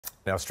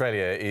Now,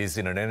 Australia is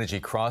in an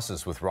energy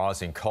crisis with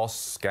rising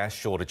costs, gas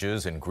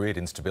shortages and grid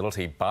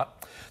instability,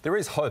 but there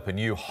is hope. A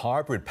new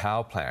hybrid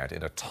power plant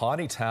in a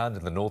tiny town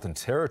in the Northern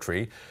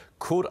Territory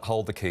could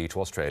hold the key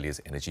to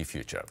Australia's energy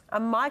future. A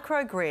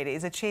microgrid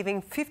is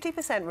achieving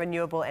 50%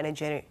 renewable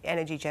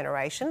energy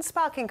generation,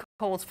 sparking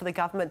calls for the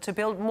government to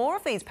build more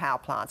of these power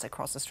plants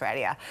across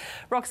Australia.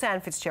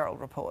 Roxanne Fitzgerald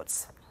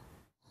reports.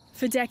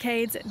 For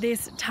decades,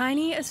 this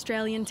tiny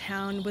Australian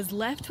town was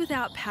left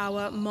without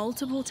power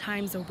multiple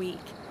times a week,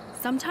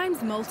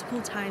 sometimes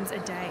multiple times a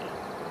day.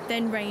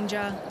 Then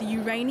Ranger, the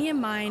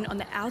uranium mine on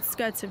the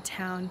outskirts of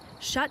town,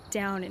 shut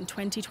down in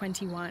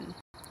 2021.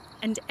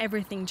 And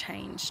everything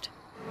changed.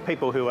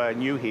 People who are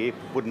new here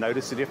wouldn't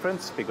notice the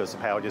difference because the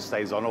power just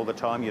stays on all the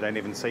time. You don't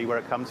even see where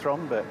it comes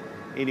from, but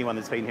anyone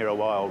that's been here a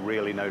while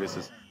really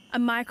notices. A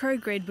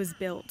microgrid was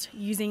built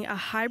using a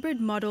hybrid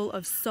model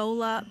of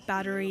solar,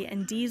 battery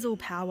and diesel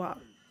power.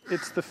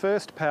 It's the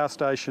first power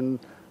station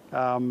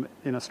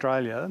in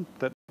Australia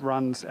that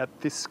runs at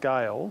this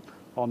scale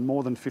on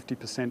more than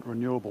 50%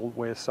 renewable,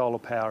 where solar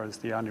power is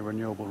the only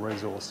renewable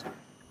resource.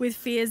 With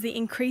fears the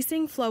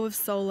increasing flow of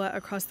solar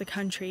across the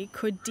country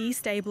could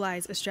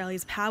destabilise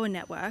Australia's power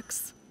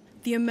networks,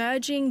 the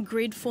emerging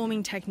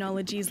grid-forming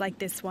technologies like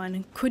this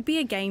one could be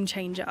a game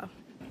changer.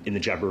 In the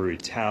Jabiru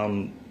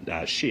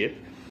township,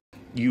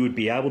 you would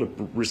be able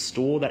to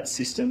restore that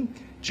system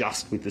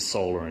just with the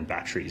solar and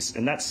batteries,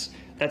 and that's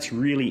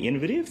really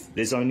innovative.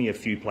 There's only a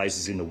few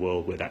places in the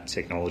world where that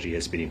technology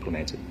has been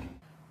implemented.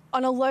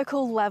 On a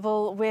local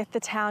level, with the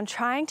town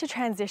trying to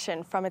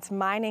transition from its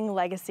mining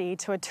legacy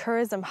to a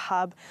tourism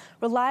hub,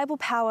 reliable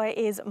power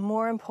is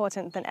more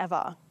important than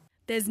ever.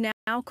 There's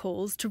now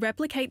calls to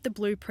replicate the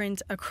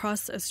blueprint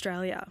across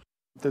Australia.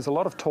 There's a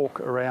lot of talk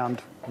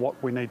around what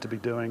we need to be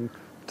doing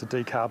to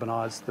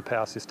decarbonise the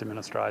power system in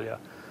Australia.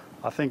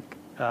 I think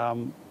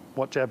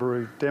what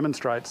Jabiru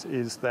demonstrates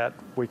is that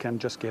we can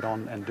just get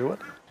on and do it.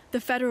 The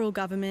federal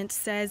government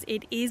says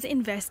it is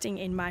investing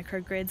in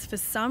microgrids for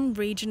some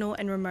regional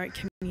and remote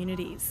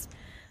communities.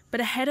 But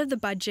ahead of the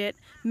budget,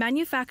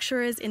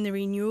 manufacturers in the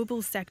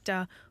renewable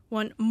sector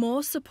want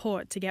more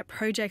support to get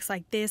projects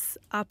like this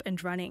up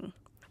and running.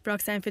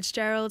 Roxanne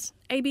Fitzgerald,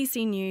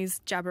 ABC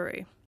News, Jabiru.